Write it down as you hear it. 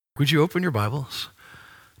Would you open your Bibles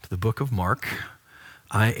to the book of Mark?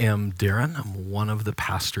 I am Darren. I'm one of the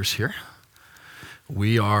pastors here.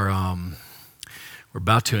 We're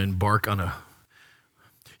about to embark on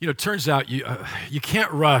it turns out you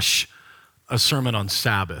can't rush a sermon on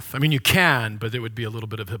Sabbath. I mean, you can, but there would be a little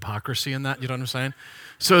bit of hypocrisy in that, you know what I'm saying?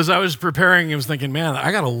 So as I was preparing, I was thinking, man,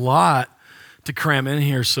 I got a lot to cram in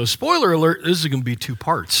here. So spoiler alert, this is going to be 2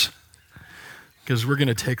 parts because we're going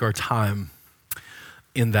to take our time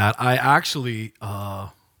in that. I actually, if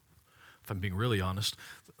I'm being really honest,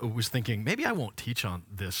 was thinking maybe I won't teach on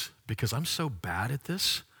this because I'm so bad at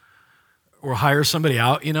this. Or hire somebody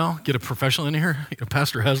out, get a professional in here.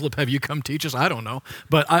 Pastor Heslip, have you come teach us? I don't know.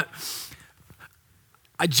 But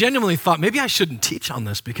I genuinely thought maybe I shouldn't teach on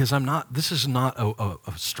this because this is not a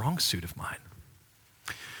strong suit of mine.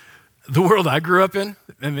 The world I grew up in,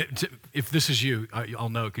 and if this is you, I'll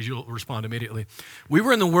know because you'll respond immediately. We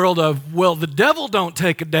were in the world of, well, the devil don't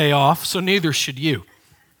take a day off, so neither should you.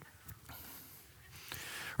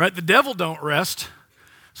 Right? The devil don't rest,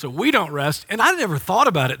 so we don't rest. And I never thought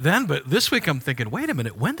about it then, but this week I'm thinking, wait a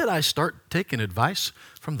minute, when did I start taking advice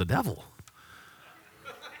from the devil?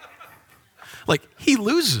 Like, he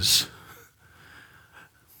loses.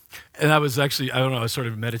 And I was actually, I was sort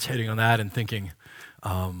of meditating on that and thinking,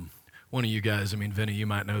 one of you guys, Vinny, you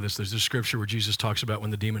might know this. There's a scripture where Jesus talks about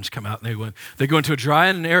when the demons come out and they go into a dry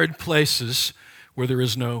and arid places where there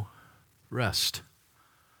is no rest.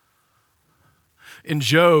 In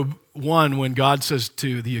Job 1, when God says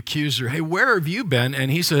to the accuser, hey, where have you been?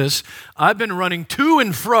 And he says, I've been running to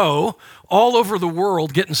and fro all over the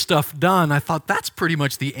world getting stuff done. I thought that's pretty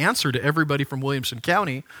much the answer to everybody from Williamson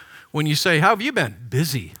County when you say, how have you been?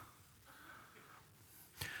 Busy.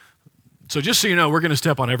 So just so you know, we're going to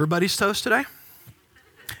step on everybody's toes today.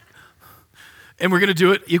 And we're going to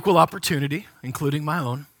do it equal opportunity, including my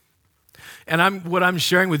own. And what I'm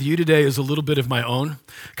sharing with you today is a little bit of my own.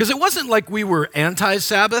 Because it wasn't like we were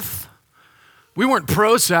anti-Sabbath. We weren't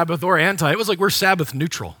pro-Sabbath or anti. It was like we're Sabbath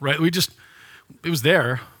neutral, right? It was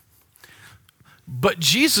there. But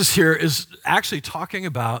Jesus here is actually talking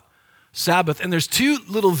about Sabbath. And there's 2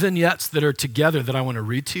 little vignettes that are together that I want to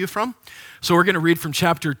read to you from. So we're going to read from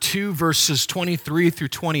chapter 2, verses 23 through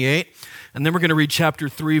 28. And then we're going to read chapter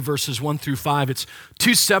 3, verses 1 through 5. It's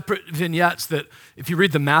 2 separate vignettes that, if you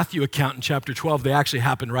read the Matthew account in chapter 12, they actually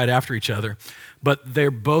happen right after each other. But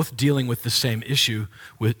they're both dealing with the same issue,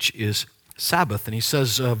 which is Sabbath. And he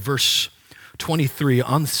says, verse 23,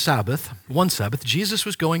 on one Sabbath, Jesus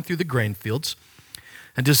was going through the grain fields,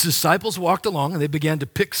 and his disciples walked along, and they began to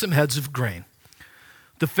pick some heads of grain.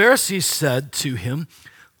 The Pharisees said to him,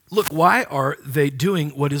 look, why are they doing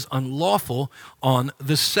what is unlawful on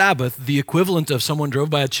the Sabbath, the equivalent of someone drove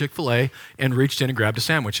by a Chick-fil-A and reached in and grabbed a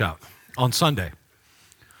sandwich out on Sunday?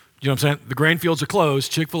 You know what I'm saying? The grain fields are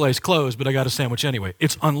closed, Chick-fil-A's closed, but I got a sandwich anyway.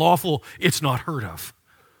 It's unlawful, it's not heard of.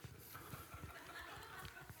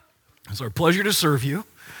 It's our pleasure to serve you,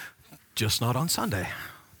 just not on Sunday.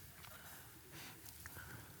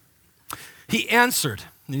 He answered,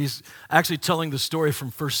 and he's actually telling the story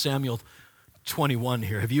from 1 Samuel 21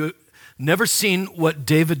 here. Have you never seen what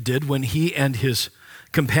David did when he and his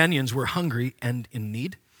companions were hungry and in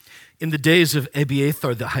need? In the days of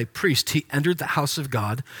Abiathar the high priest, he entered the house of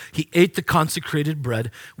God. He ate the consecrated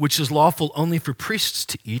bread, which is lawful only for priests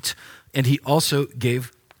to eat, and he also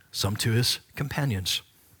gave some to his companions.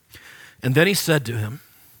 And then he said to him,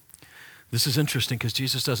 this is interesting because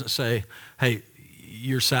Jesus doesn't say, hey,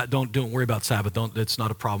 don't worry about Sabbath. It's not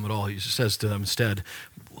a problem at all. He says to them instead,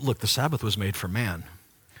 look, the Sabbath was made for man,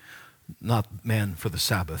 not man for the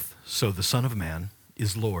Sabbath. So the Son of Man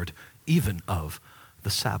is Lord even of the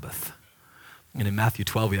Sabbath. And in Matthew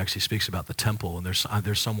 12, he actually speaks about the temple, and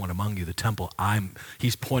there's someone among you, the temple.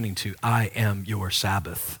 He's pointing to, I am your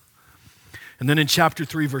Sabbath. And then in chapter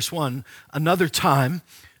 3, verse 1, another time,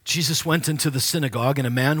 Jesus went into the synagogue, and a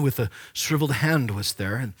man with a shriveled hand was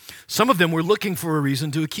there. And some of them were looking for a reason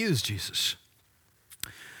to accuse Jesus.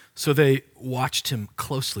 So they watched him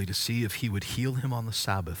closely to see if he would heal him on the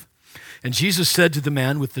Sabbath. And Jesus said to the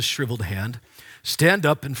man with the shriveled hand, stand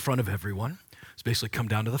up in front of everyone. It's basically come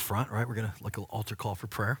down to the front, right? We're going to, like an altar call for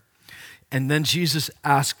prayer. And then Jesus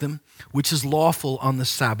asked them, which is lawful on the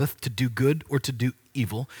Sabbath, to do good or to do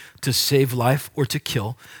evil, to save life or to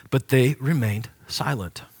kill? But they remained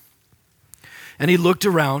silent. And he looked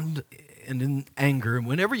around and in anger, and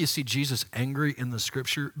whenever you see Jesus angry in the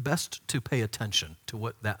scripture, best to pay attention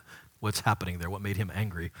to what's happening there, what made him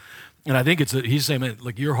angry. And I think he's saying,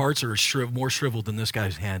 like, your hearts are more shriveled than this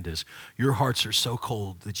guy's hand is. Your hearts are so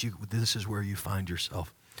cold that this is where you find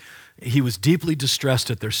yourself. He was deeply distressed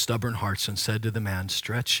at their stubborn hearts and said to the man,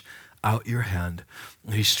 stretch out your hand.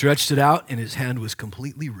 And he stretched it out, and his hand was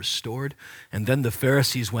completely restored. And then the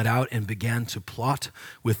Pharisees went out and began to plot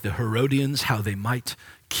with the Herodians how they might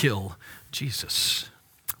kill Jesus.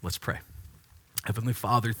 Let's pray. Heavenly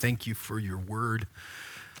Father, thank you for your word,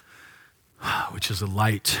 which is a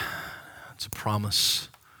light. It's a promise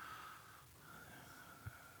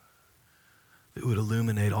that would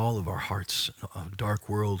illuminate all of our hearts in a dark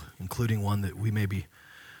world, including one that we maybe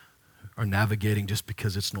are navigating just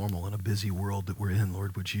because it's normal in a busy world that we're in.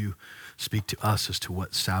 Lord, would you speak to us as to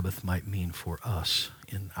what Sabbath might mean for us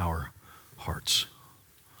in our hearts?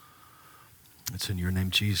 It's in your name,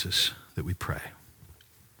 Jesus, that we pray.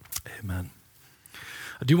 Amen.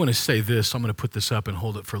 I do want to say this. I'm going to put this up and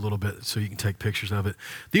hold it for a little bit so you can take pictures of it.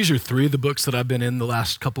 These are 3 of the books that I've been in the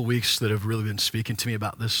last couple weeks that have really been speaking to me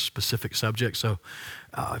about this specific subject. So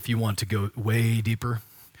if you want to go way deeper,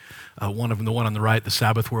 one of them, the one on the right, The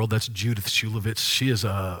Sabbath World, that's Judith Shulevitz. She is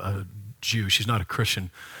a Jew. She's not a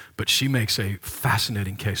Christian, but she makes a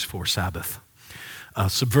fascinating case for Sabbath.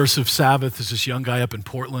 Subversive Sabbath is this young guy up in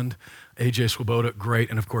Portland, A.J. Swoboda,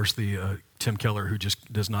 great, and of course the Tim Keller, who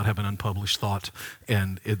just does not have an unpublished thought,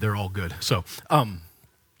 and they're all good. So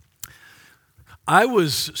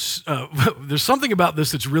there's something about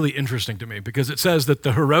this that's really interesting to me because it says that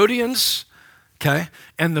the Herodians, okay,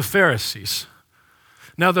 and the Pharisees.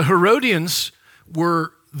 Now the Herodians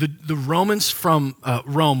were the Romans from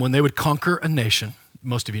Rome when they would conquer a nation.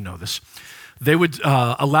 Most of you know this. They would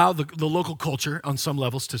allow the local culture on some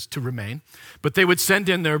levels to remain, but they would send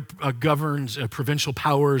in their governors, provincial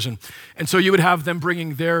powers, and so you would have them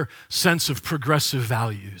bringing their sense of progressive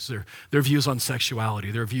values, their views on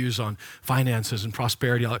sexuality, their views on finances and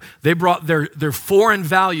prosperity. They brought their foreign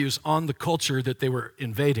values on the culture that they were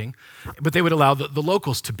invading, but they would allow the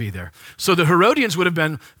locals to be there. So the Herodians would have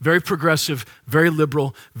been very progressive, very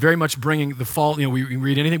liberal, very much bringing the fall. You know, we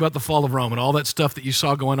read anything about the fall of Rome and all that stuff that you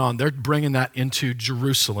saw going on. They're bringing that into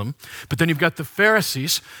Jerusalem. But then you've got the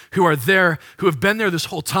Pharisees who are there, who have been there this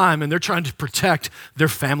whole time, and they're trying to protect their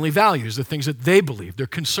family values, the things that they believe, their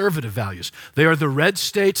conservative values. They are the red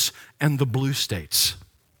states and the blue states.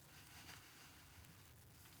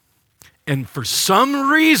 And for some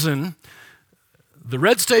reason, the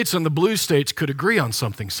red states and the blue states could agree on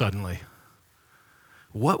something suddenly.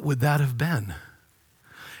 What would that have been?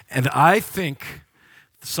 And I think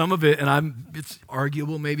some of it, and it's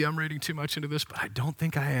arguable, maybe I'm reading too much into this, but I don't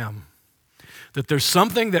think I am. That there's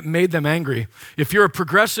something that made them angry. If you're a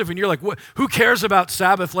progressive and you're like, who cares about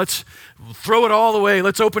Sabbath? Let's throw it all away.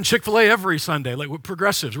 Let's open Chick-fil-A every Sunday. Like we're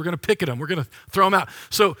progressives, we're going to picket them. We're going to throw them out.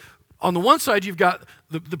 So on the one side, you've got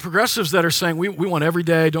the progressives that are saying, we want every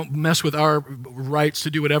day, don't mess with our rights to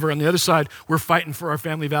do whatever. On the other side, we're fighting for our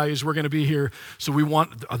family values. We're going to be here. So we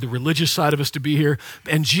want the religious side of us to be here.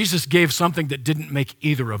 And Jesus gave something that didn't make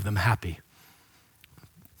either of them happy.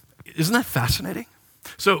 Isn't that fascinating?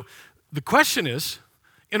 So the question is,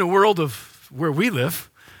 in a world of where we live,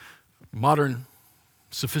 modern,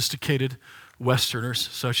 sophisticated Westerners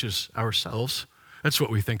such as ourselves, that's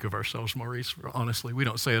what we think of ourselves, Maurice, honestly. We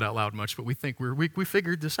don't say it out loud much, but we think we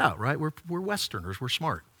figured this out, right? We're Westerners, we're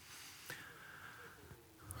smart.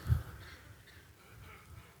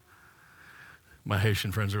 My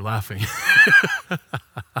Haitian friends are laughing.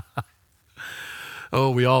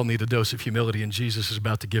 Oh, we all need a dose of humility, and Jesus is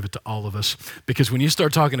about to give it to all of us. Because when you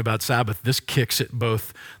start talking about Sabbath, this kicks at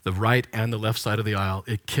both the right and the left side of the aisle.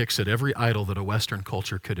 It kicks at every idol that a Western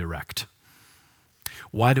culture could erect.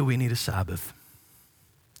 Why do we need a Sabbath?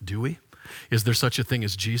 Do we? Is there such a thing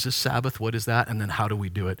as Jesus' Sabbath? What is that? And then how do we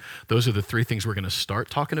do it? Those are the 3 things we're going to start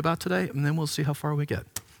talking about today, and then we'll see how far we get,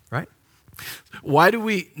 right? Why do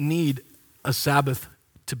we need a Sabbath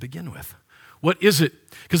to begin with? What is it?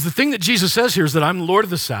 Because the thing that Jesus says here is that I'm Lord of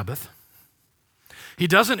the Sabbath. He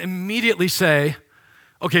doesn't immediately say,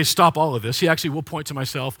 okay, stop all of this. He actually will point to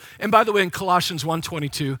myself. And by the way, in Colossians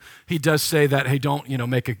 1:22, he does say that, hey, don't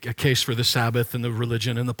make a case for the Sabbath and the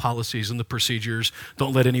religion and the policies and the procedures.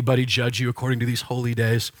 Don't let anybody judge you according to these holy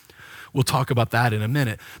days. We'll talk about that in a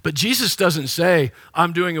minute. But Jesus doesn't say,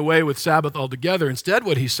 I'm doing away with Sabbath altogether. Instead,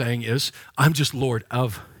 what he's saying is, I'm just Lord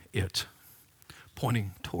of it,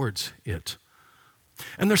 pointing towards it.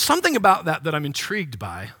 And there's something about that I'm intrigued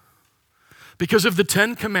by. Because of the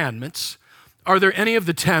 10 commandments, are there any of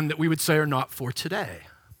the 10 that we would say are not for today?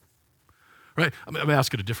 Right? I'm going to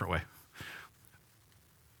ask it a different way.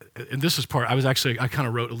 And this is part, I kind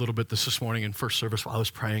of wrote a little bit this morning in first service while I was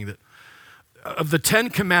praying that of the 10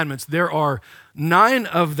 commandments, there are 9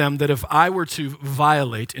 of them that if I were to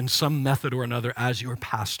violate in some method or another as your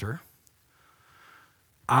pastor,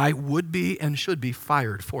 I would be and should be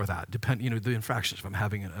fired for that. The infractions, if I'm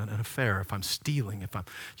having an affair, if I'm stealing,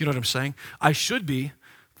 you know what I'm saying? I should be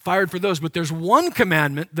fired for those, but there's one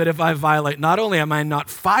commandment that if I violate, not only am I not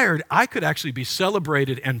fired, I could actually be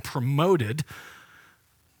celebrated and promoted.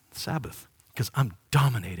 Sabbath, because I'm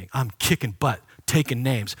dominating, I'm kicking butt, taking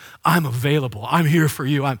names, I'm available, I'm here for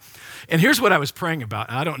you. And here's what I was praying about.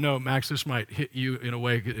 And I don't know, Max, this might hit you in a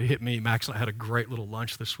way, it hit me. Max and I had a great little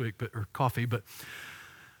lunch this week, or coffee, but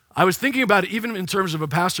I was thinking about it even in terms of a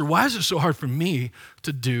pastor. Why is it so hard for me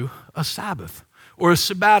to do a Sabbath or a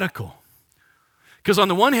sabbatical? Because on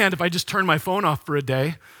the one hand, if I just turn my phone off for a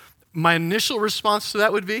day, my initial response to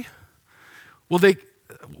that would be, well,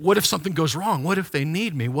 what if something goes wrong? What if they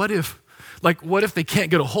need me? What if they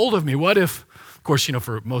can't get a hold of me? What if, of course,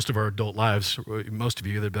 for most of our adult lives, most of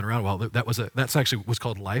you that have been around a while, that's actually was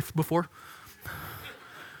called life before.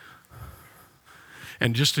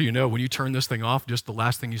 And just so you know, when you turn this thing off, just the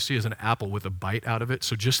last thing you see is an apple with a bite out of it.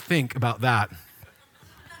 So just think about that.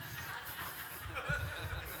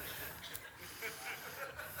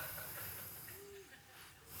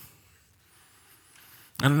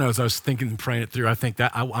 I don't know, as I was thinking and praying it through, I think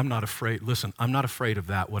that I'm not afraid. Listen, I'm not afraid of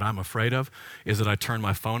that. What I'm afraid of is that I turn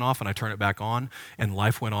my phone off and I turn it back on and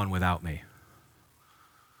life went on without me.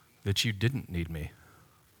 That you didn't need me.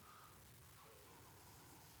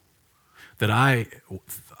 That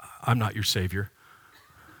I'm not your Savior,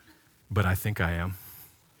 but I think I am.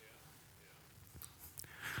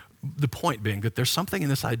 The point being that there's something in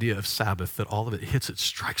this idea of Sabbath that all of it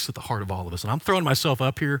strikes at the heart of all of us. And I'm throwing myself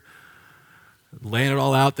up here, laying it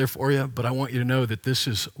all out there for you, but I want you to know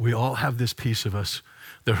that we all have this piece of us.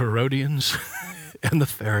 The Herodians and the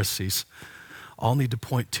Pharisees all need to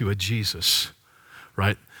point to a Jesus,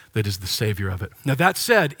 right, that is the Savior of it. Now that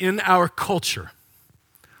said, in our culture,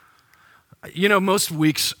 most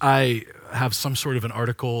weeks I have some sort of an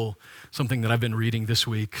article, something that I've been reading this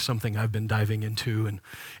week, something I've been diving into,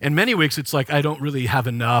 and many weeks it's like I don't really have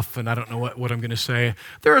enough and I don't know what I'm going to say.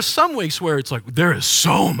 There are some weeks where it's like there is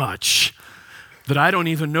so much that I don't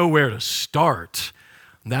even know where to start.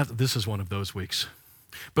 This is one of those weeks.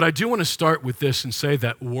 But I do want to start with this and say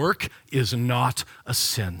that work is not a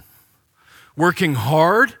sin. Working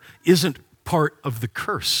hard isn't part of the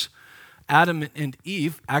curse. Adam and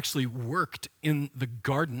Eve actually worked in the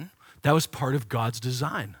garden. That was part of God's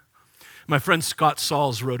design. My friend Scott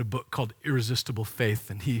Sauls wrote a book called Irresistible Faith,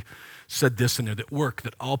 and he said this in there, that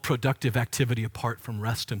that all productive activity apart from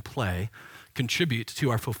rest and play contributes to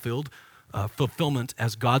our fulfillment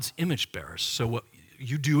as God's image bearers. So what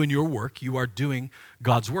you do in your work, you are doing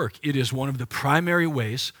God's work. It is one of the primary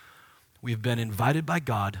ways we've been invited by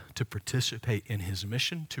God to participate in his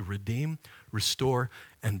mission to redeem, restore,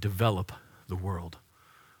 and develop the world.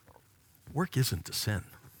 Work isn't a sin.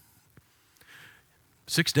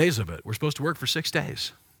 6 days of it, we're supposed to work for 6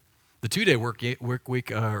 days. The 2-day work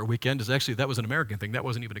week or weekend is actually, that was an American thing. That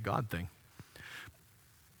wasn't even a God thing.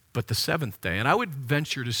 But the 7th day, and I would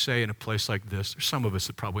venture to say in a place like this, there's some of us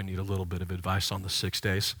that probably need a little bit of advice on the 6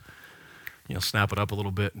 days. Snap it up a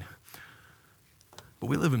little bit. But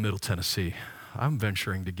we live in Middle Tennessee. I'm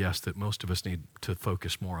venturing to guess that most of us need to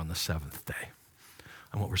focus more on the 7th day,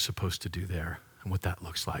 on what we're supposed to do there and what that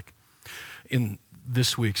looks like. In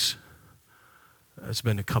this week's, it's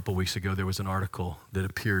been a couple weeks ago, there was an article that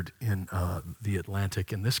appeared in The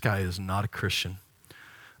Atlantic, and this guy is not a Christian.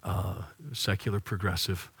 Secular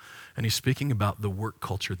progressive, and he's speaking about the work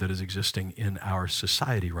culture that is existing in our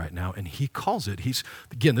society right now, and he calls it,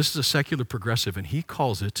 this is a secular progressive, and he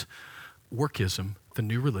calls it workism, the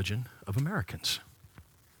new religion of Americans.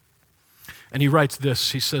 And he writes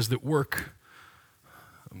this, he says that work,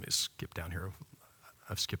 let me skip down here,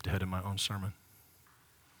 I've skipped ahead in my own sermon.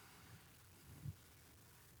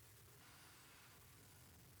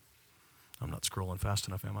 I'm not scrolling fast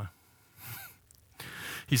enough, am I?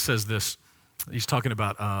 He says this, he's talking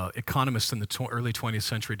about economists in the early 20th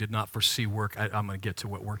century did not foresee work, I'm going to get to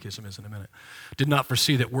what workism is in a minute, did not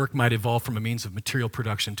foresee that work might evolve from a means of material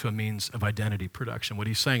production to a means of identity production. What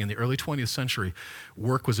he's saying, in the early 20th century,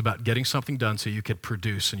 work was about getting something done so you could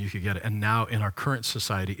produce and you could get it. And now in our current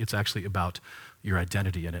society, it's actually about your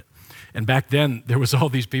identity in it. And back then, there was all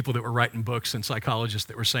these people that were writing books and psychologists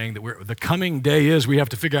that were saying that the coming day is we have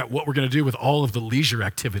to figure out what we're going to do with all of the leisure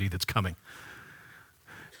activity that's coming.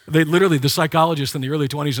 The psychologists in the early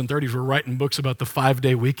 20s and 30s were writing books about the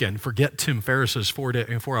 5-day weekend. Forget Tim Ferriss's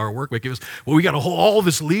 4-hour work week. It was, we got all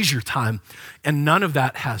this leisure time, and none of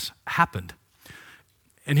that has happened.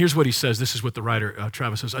 And here's what he says. This is what the writer,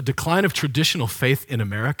 Travis says. A decline of traditional faith in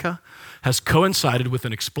America has coincided with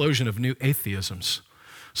an explosion of new atheisms.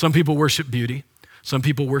 Some people worship beauty. Some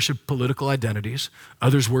people worship political identities.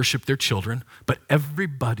 Others worship their children. But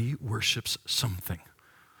everybody worships something.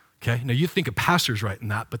 Okay? Now you think a pastor's writing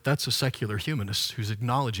that, but that's a secular humanist who's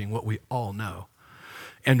acknowledging what we all know.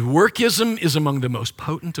 And workism is among the most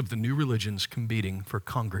potent of the new religions competing for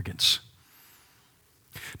congregants.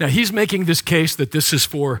 Now, he's making this case that this is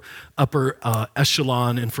for upper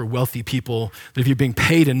echelon and for wealthy people, that if you're being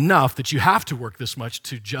paid enough that you have to work this much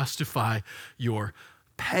to justify your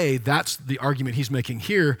pay. That's the argument he's making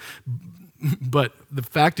here. But the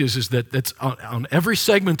fact is that that's on every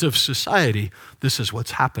segment of society, this is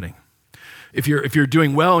what's happening. If you're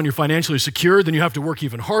doing well and you're financially secure, then you have to work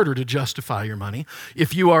even harder to justify your money.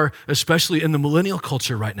 If you are, especially in the millennial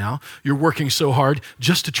culture right now, you're working so hard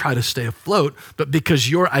just to try to stay afloat, but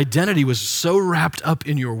because your identity was so wrapped up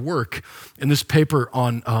in your work. And this paper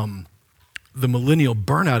on the millennial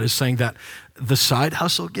burnout is saying that the side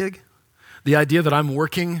hustle gig, the idea that I'm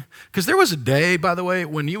working, because there was a day, by the way,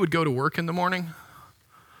 when you would go to work in the morning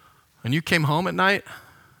and you came home at night,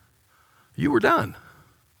 you were done.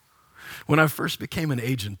 When I first became an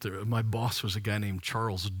agent, my boss was a guy named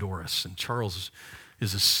Charles Doris, and Charles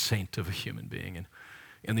is a saint of a human being. And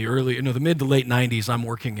in the mid to late 90s, I'm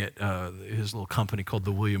working at his little company called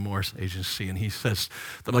the William Morris Agency, and he says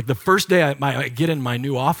that like the first day I get in my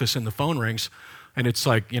new office and the phone rings, and it's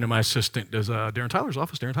like, my assistant does Darren Tyler's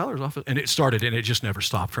office, and it started, and it just never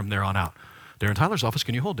stopped from there on out. Darren Tyler's office,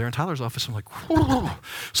 can you hold Darren Tyler's office? I'm like, whoa.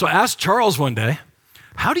 So I asked Charles one day,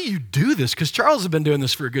 how do you do this? Because Charles had been doing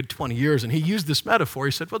this for a good 20 years, and he used this metaphor.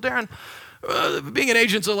 He said, well, Darren, being an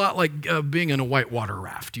agent's a lot like being in a whitewater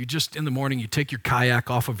raft. You just, in the morning, you take your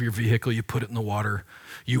kayak off of your vehicle, you put it in the water,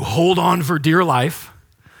 you hold on for dear life,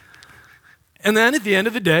 and then at the end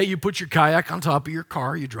of the day, you put your kayak on top of your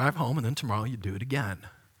car, you drive home, and then tomorrow you do it again.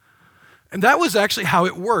 And that was actually how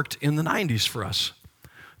it worked in the 90s for us.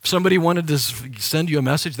 If somebody wanted to send you a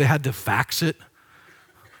message, they had to fax it.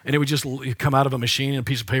 And it would just come out of a machine and a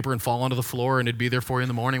piece of paper and fall onto the floor, and it'd be there for you in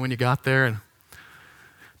the morning when you got there. And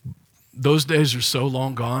those days are so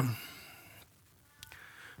long gone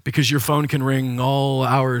because your phone can ring all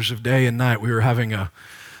hours of day and night. We were having a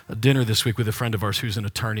dinner this week with a friend of ours who's an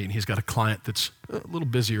attorney, and he's got a client that's a little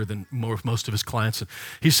busier than most of his clients. And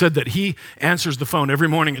he said that he answers the phone every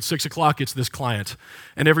morning at 6 o'clock, it's this client.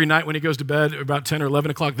 And every night when he goes to bed about 10 or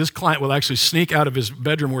 11 o'clock, this client will actually sneak out of his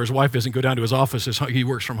bedroom where his wife is and go down to his office. He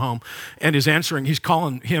works from home, and is answering. He's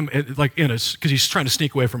calling him because he's trying to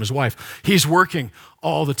sneak away from his wife. He's working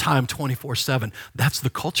all the time, 24/7. That's the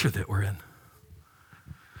culture that we're in.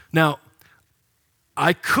 Now,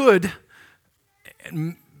 I could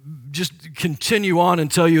just continue on and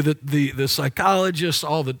tell you that the psychologists,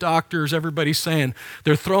 all the doctors, everybody's saying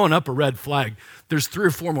they're throwing up a red flag. There's 3 or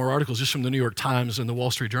 4 more articles just from the New York Times and the Wall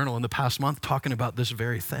Street Journal in the past month talking about this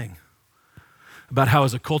very thing, about how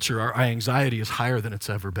as a culture our anxiety is higher than it's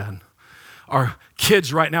ever been. Our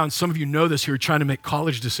kids right now, and some of you know this who are trying to make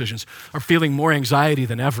college decisions, are feeling more anxiety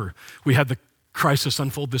than ever. We had the crisis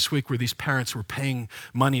unfold this week where these parents were paying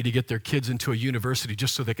money to get their kids into a university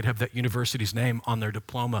just so they could have that university's name on their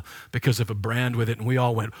diploma because of a brand with it. And we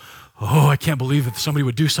all went, oh, I can't believe that somebody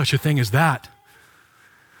would do such a thing as that.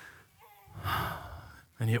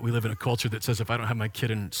 And yet we live in a culture that says if I don't have my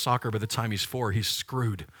kid in soccer by the time he's 4, he's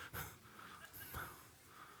screwed.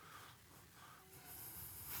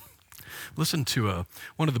 Listen to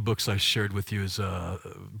one of the books I shared with you is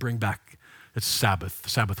it's Sabbath, The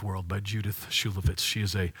Sabbath World by Judith Shulevitz. She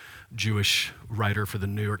is a Jewish writer for the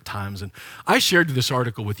New York Times. And I shared this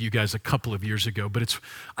article with you guys a couple of years ago, but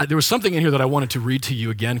there was something in here that I wanted to read to you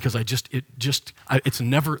again because it's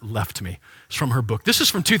never left me. It's from her book. This is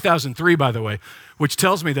from 2003, by the way, which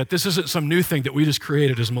tells me that this isn't some new thing that we just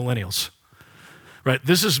created as millennials. Right?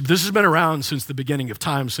 This has been around since the beginning of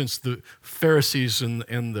time, since the Pharisees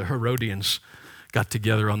and the Herodians got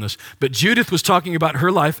together on this. But Judith was talking about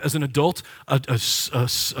her life as an adult,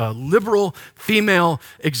 a liberal female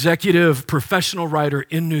executive professional writer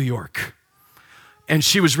in New York. And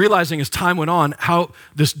she was realizing as time went on how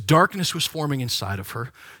this darkness was forming inside of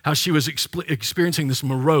her, how she was experiencing this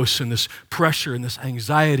morose and this pressure and this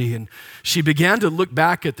anxiety. And she began to look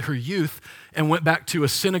back at her youth and went back to the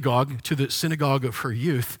synagogue of her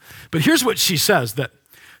youth. But here's what she says, that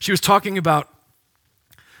she was talking about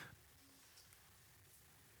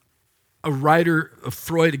a writer of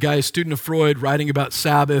Freud, a student of Freud, writing about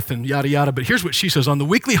Sabbath and yada, yada. But here's what she says. On the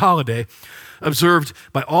weekly holiday observed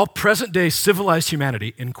by all present-day civilized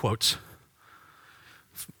humanity, in quotes,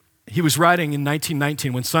 he was writing in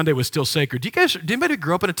 1919 when Sunday was still sacred. Did anybody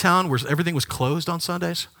grow up in a town where everything was closed on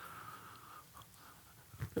Sundays?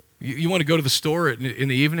 You want to go to the store in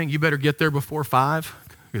the evening, you better get there before 5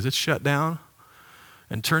 because it's shut down.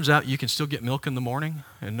 And turns out you can still get milk in the morning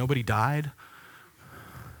and nobody died.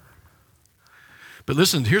 But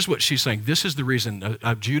listen, here's what she's saying. This is the reason.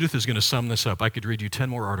 Judith is going to sum this up. I could read you 10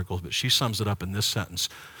 more articles, but she sums it up in this sentence.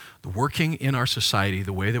 The working in our society,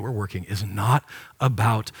 the way that we're working, is not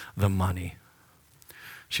about the money.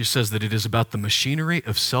 She says that it is about the machinery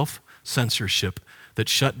of self-censorship that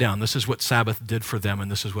shut down. This is what Sabbath did for them, and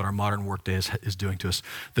this is what our modern workday is doing to us.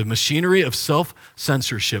 The machinery of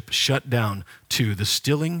self-censorship shut down to the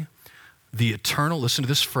stilling, the eternal, listen to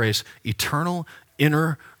this phrase, eternal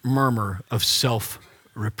inner murmur of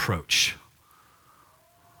self-reproach.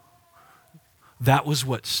 That was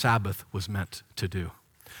what Sabbath was meant to do.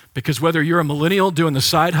 Because whether you're a millennial doing the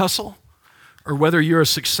side hustle, or whether you're a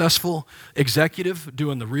successful executive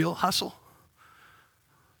doing the real hustle,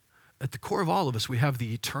 at the core of all of us, we have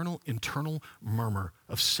the eternal internal murmur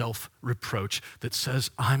of self-reproach that says,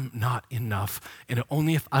 I'm not enough, and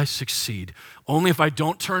only if I succeed, only if I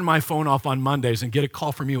don't turn my phone off on Mondays and get a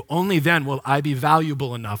call from you, only then will I be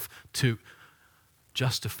valuable enough to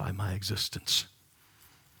justify my existence.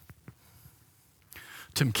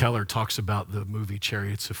 Tim Keller talks about the movie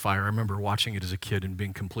Chariots of Fire. I remember watching it as a kid and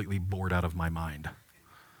being completely bored out of my mind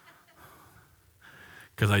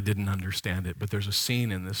because I didn't understand it. But there's a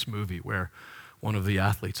scene in this movie where one of the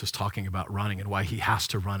athletes is talking about running and why he has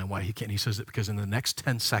to run and why he can't. He says that because in the next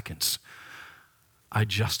 10 seconds, I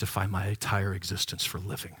justify my entire existence for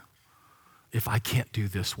living. If I can't do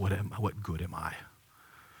this, what good am I?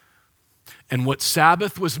 And what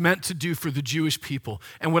Sabbath was meant to do for the Jewish people,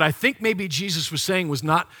 and what I think maybe Jesus was saying was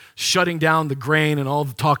not shutting down the grain and all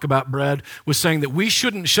the talk about bread, was saying that we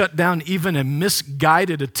shouldn't shut down even a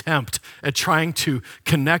misguided attempt at trying to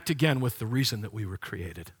connect again with the reason that we were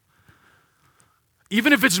created.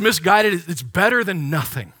 Even if it's misguided, it's better than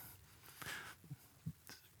nothing.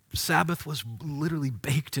 Sabbath was literally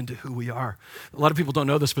baked into who we are. A lot of people don't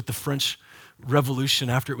know this, but the French Revolution,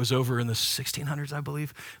 after it was over in the 1600s, I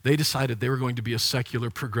believe, they decided they were going to be a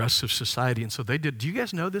secular, progressive society. And so they did. Do you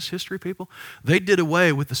guys know this history, people? They did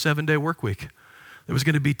away with the 7-day work week. It was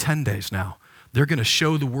going to be 10 days now. They're going to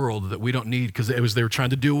show the world that we don't need, because they were trying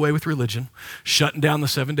to do away with religion, shutting down the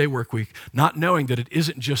 7-day work week, not knowing that it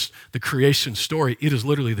isn't just the creation story. It is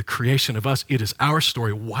literally the creation of us. It is our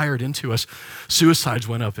story wired into us. Suicides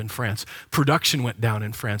went up in France. Production went down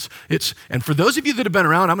in France. And for those of you that have been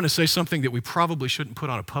around, I'm going to say something that we probably shouldn't put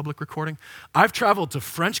on a public recording. I've traveled to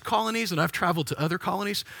French colonies and I've traveled to other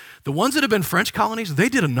colonies. The ones that have been French colonies, they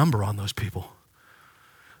did a number on those people.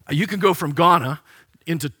 You can go from Ghana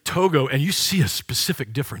into Togo, and you see a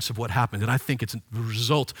specific difference of what happened, and I think it's a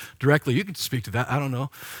result directly. You can speak to that. I don't know,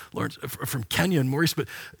 Lawrence, from Kenya and Maurice, but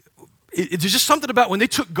there's just something about when they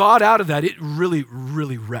took God out of that, it really,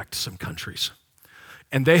 really wrecked some countries.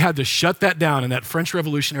 And they had to shut that down, and that French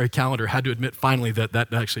revolutionary calendar had to admit finally that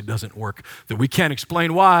that actually doesn't work, that we can't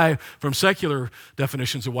explain why from secular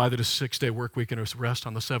definitions of why that a 6-day work week and a rest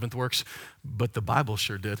on the 7th works, but the Bible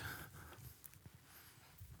sure did.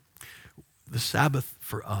 The Sabbath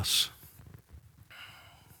for us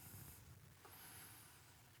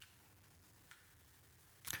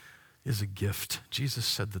is a gift. Jesus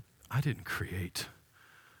said that I didn't create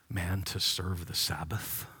man to serve the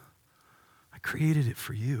Sabbath. I created it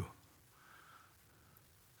for you.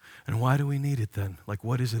 And why do we need it then? Like,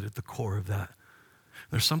 what is it at the core of that?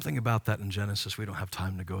 There's something about that in Genesis. We don't have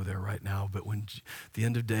time to go there right now, but when at the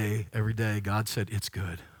end of the day, every day, God said, it's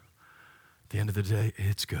good. At the end of the day,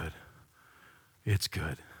 it's good. It's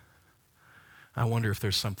good. I wonder if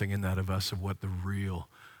there's something in that of us of what the real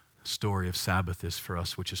story of Sabbath is for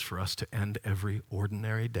us, which is for us to end every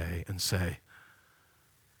ordinary day and say,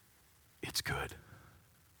 it's good.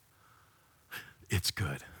 It's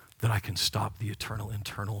good that I can stop the eternal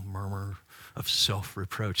internal murmur of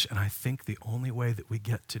self-reproach. And I think the only way that we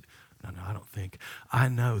get to, I don't think, I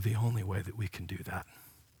know the only way that we can do that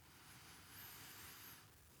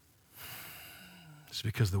is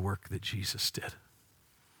because of the work that Jesus did.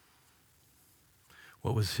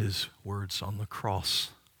 What was his words on the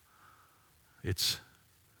cross? It's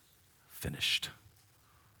finished.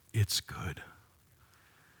 It's good.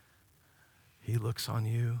 He looks on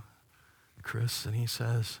you, Chris, and he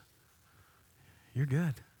says, you're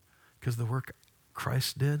good. Because the work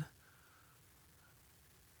Christ did,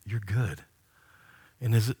 you're good.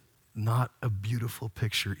 And is it not a beautiful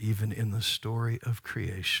picture even in the story of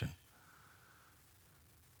creation?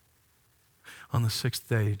 On the 6th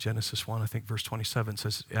day, Genesis 1, I think verse 27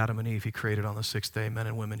 says, Adam and Eve, he created on the 6th day, man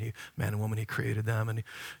and woman, he created them, and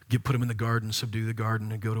he put them in the garden, subdue the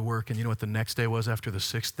garden, and go to work. And you know what the next day was after the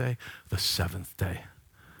 6th day? The 7th day.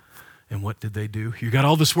 And what did they do? You got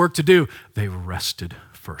all this work to do. They rested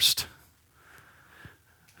first.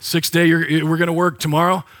 Sixth day, we're going to work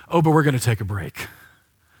tomorrow. Oh, but we're going to take a break.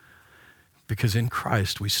 Because in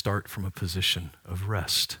Christ, we start from a position of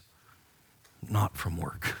rest, not from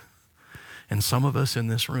work. And some of us in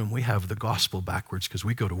this room, we have the gospel backwards because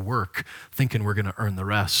we go to work thinking we're going to earn the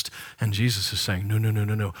rest. And Jesus is saying,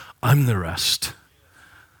 no, I'm the rest.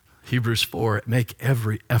 Hebrews 4, make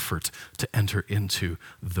every effort to enter into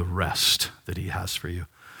the rest that he has for you.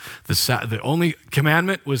 The only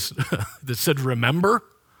commandment was that said, remember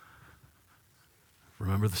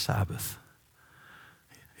the Sabbath.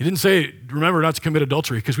 He didn't say, remember not to commit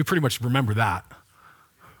adultery, because we pretty much remember that.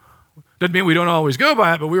 Doesn't mean we don't always go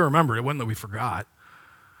by it, but we remember it. It wasn't that we forgot.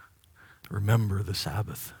 Remember the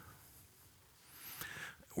Sabbath.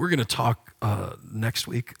 We're going to talk next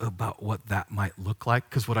week about what that might look like,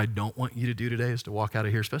 because what I don't want you to do today is to walk out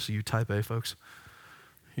of here, especially you type A folks.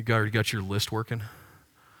 You already got your list working.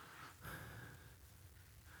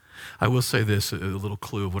 I will say this, a little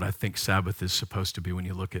clue of what I think Sabbath is supposed to be when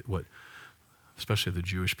you look at what, especially the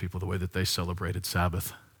Jewish people, the way that they celebrated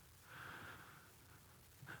Sabbath.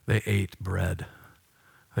 They ate bread.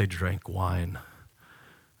 They drank wine.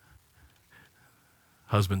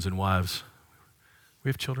 Husbands and wives. We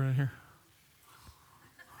have children in here?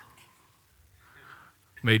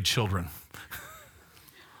 Made children.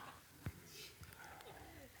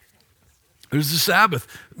 It was the Sabbath.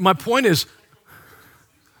 My point is,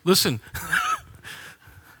 listen.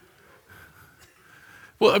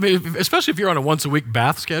 Well, I mean, especially if you're on a once-a-week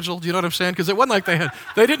bath schedule, do you know what I'm saying? Because it wasn't like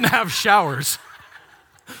they didn't have showers.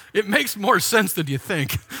 It makes more sense than you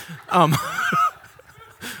think.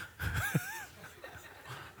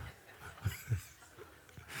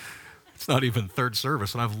 It's not even third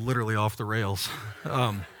service, and I'm literally off the rails.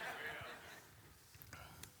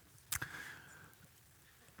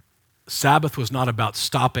 Sabbath was not about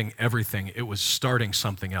stopping everything. It was starting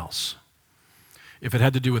something else. If it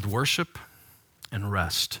had to do with worship and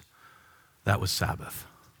rest, that was Sabbath.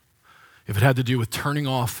 If it had to do with turning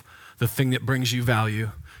off the thing that brings you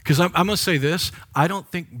value, because I'm going to say this, I don't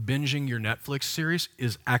think binging your Netflix series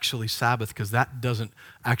is actually Sabbath, because that doesn't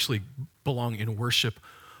actually belong in worship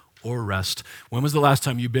or rest. When was the last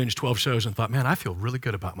time you binged 12 shows and thought, man, I feel really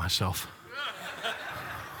good about myself?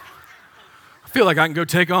 I feel like I can go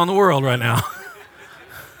take on the world right now.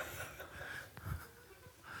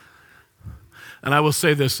 And I will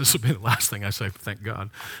say this will be the last thing I say, thank God.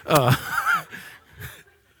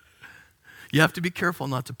 You have to be careful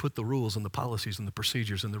not to put the rules and the policies and the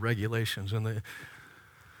procedures and the regulations. In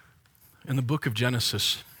the book of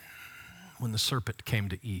Genesis, when the serpent came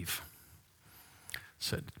to Eve,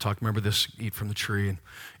 remember this, eat from the tree.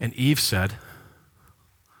 And Eve said,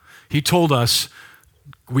 he told us,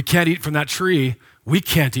 we can't eat from that tree. We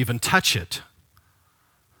can't even touch it.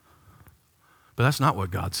 But that's not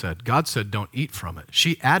what God said. God said, don't eat from it.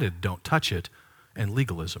 She added, don't touch it, and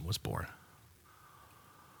legalism was born.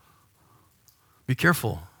 Be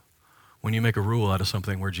careful when you make a rule out of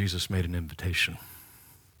something where Jesus made an invitation.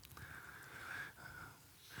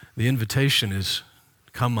 The invitation is,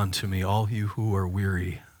 come unto me, all you who are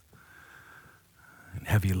weary and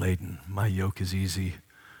heavy laden. My yoke is easy.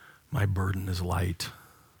 My burden is light.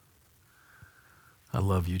 I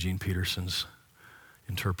love Eugene Peterson's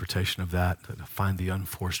interpretation of that, find the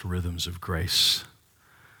unforced rhythms of grace.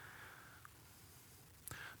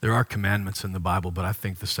 There are commandments in the Bible, but I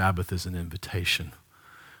think the Sabbath is an invitation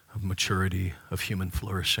of maturity, of human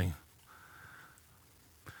flourishing.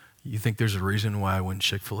 You think there's a reason why when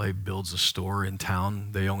Chick-fil-A builds a store in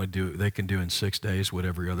town, they can do in 6 days what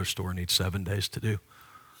every other store needs 7 days to do?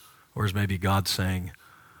 Or is maybe God saying,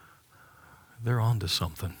 they're on to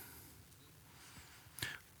something.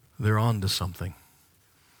 They're on to something.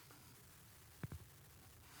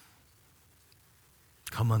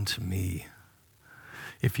 Come unto me.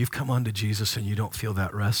 If you've come unto Jesus and you don't feel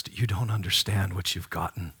that rest, you don't understand what you've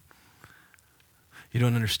gotten. You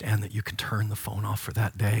don't understand that you can turn the phone off for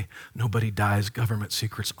that day. Nobody dies. Government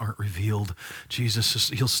secrets aren't revealed.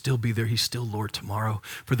 He'll still be there. He's still Lord tomorrow.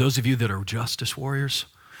 For those of you that are justice warriors,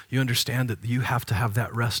 you understand that you have to have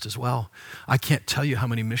that rest as well. I can't tell you how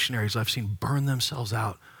many missionaries I've seen burn themselves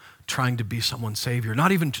out trying to be someone's savior.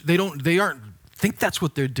 They aren't think that's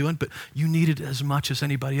what they're doing, but you need it as much as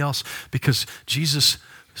anybody else, because Jesus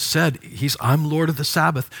said, I'm Lord of the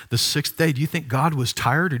Sabbath, the sixth day. Do you think God was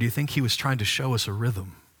tired, or do you think he was trying to show us a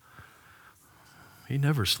rhythm? He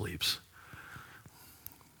never sleeps.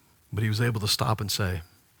 But he was able to stop and say,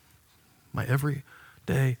 my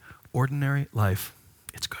everyday, ordinary life,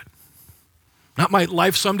 it's good. Not my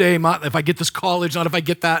life someday, not if I get this college, not if I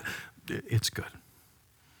get that. It's good.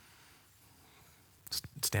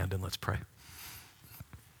 Stand and let's pray.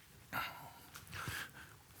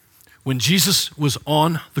 When Jesus was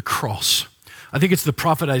on the cross, I think it's the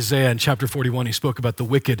prophet Isaiah in chapter 41, he spoke about the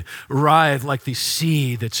wicked writhe like the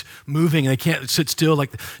sea that's moving and they can't sit still. Do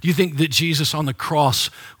you think that Jesus on the cross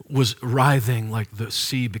was writhing like the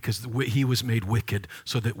sea because he was made wicked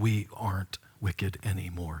so that we aren't wicked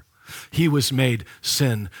anymore? He was made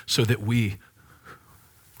sin so that we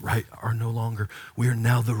are no longer, we are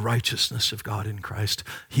now the righteousness of God in Christ.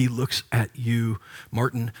 He looks at you,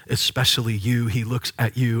 Martin, especially you, he looks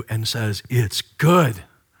at you and says, it's good.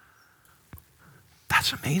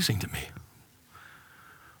 That's amazing to me.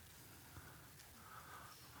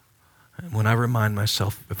 And when I remind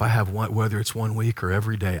myself, if I have one, whether it's 1 week or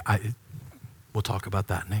every day, we'll talk about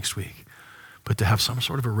that next week. But to have some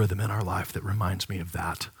sort of a rhythm in our life that reminds me of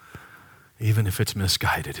that, even if it's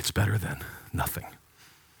misguided, it's better than nothing.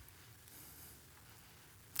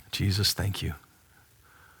 Jesus, thank you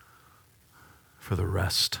for the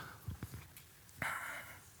rest.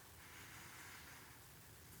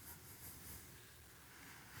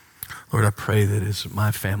 Lord, I pray that as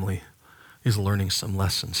my family is learning some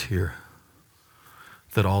lessons here,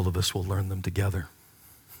 that all of us will learn them together.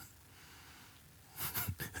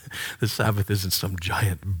 The Sabbath isn't some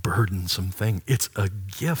giant burdensome thing. It's a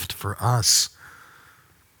gift for us.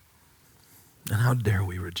 And how dare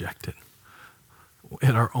we reject it?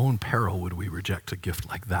 At our own peril would we reject a gift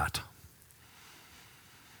like that.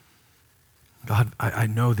 God, I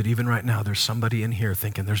know that even right now there's somebody in here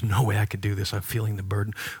thinking, there's no way I could do this. I'm feeling the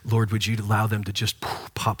burden. Lord, would you allow them to just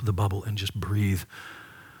pop the bubble and just breathe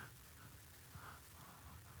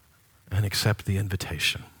and accept the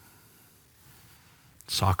invitation.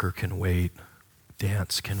 Soccer can wait.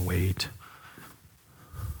 Dance can wait.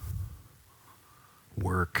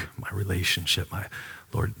 Work, my relationship,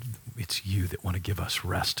 Lord, it's you that want to give us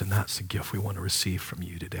rest, and that's the gift we want to receive from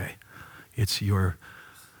you today. It's a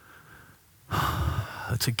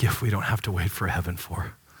gift we don't have to wait for heaven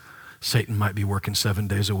for. Satan might be working 7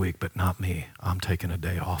 days a week, but not me. I'm taking a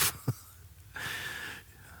day off.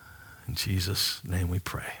 In Jesus' name we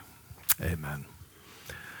pray. Amen.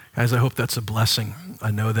 Guys, I hope that's a blessing.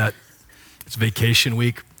 I know that it's vacation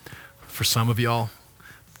week for some of y'all.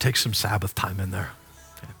 Take some Sabbath time in there.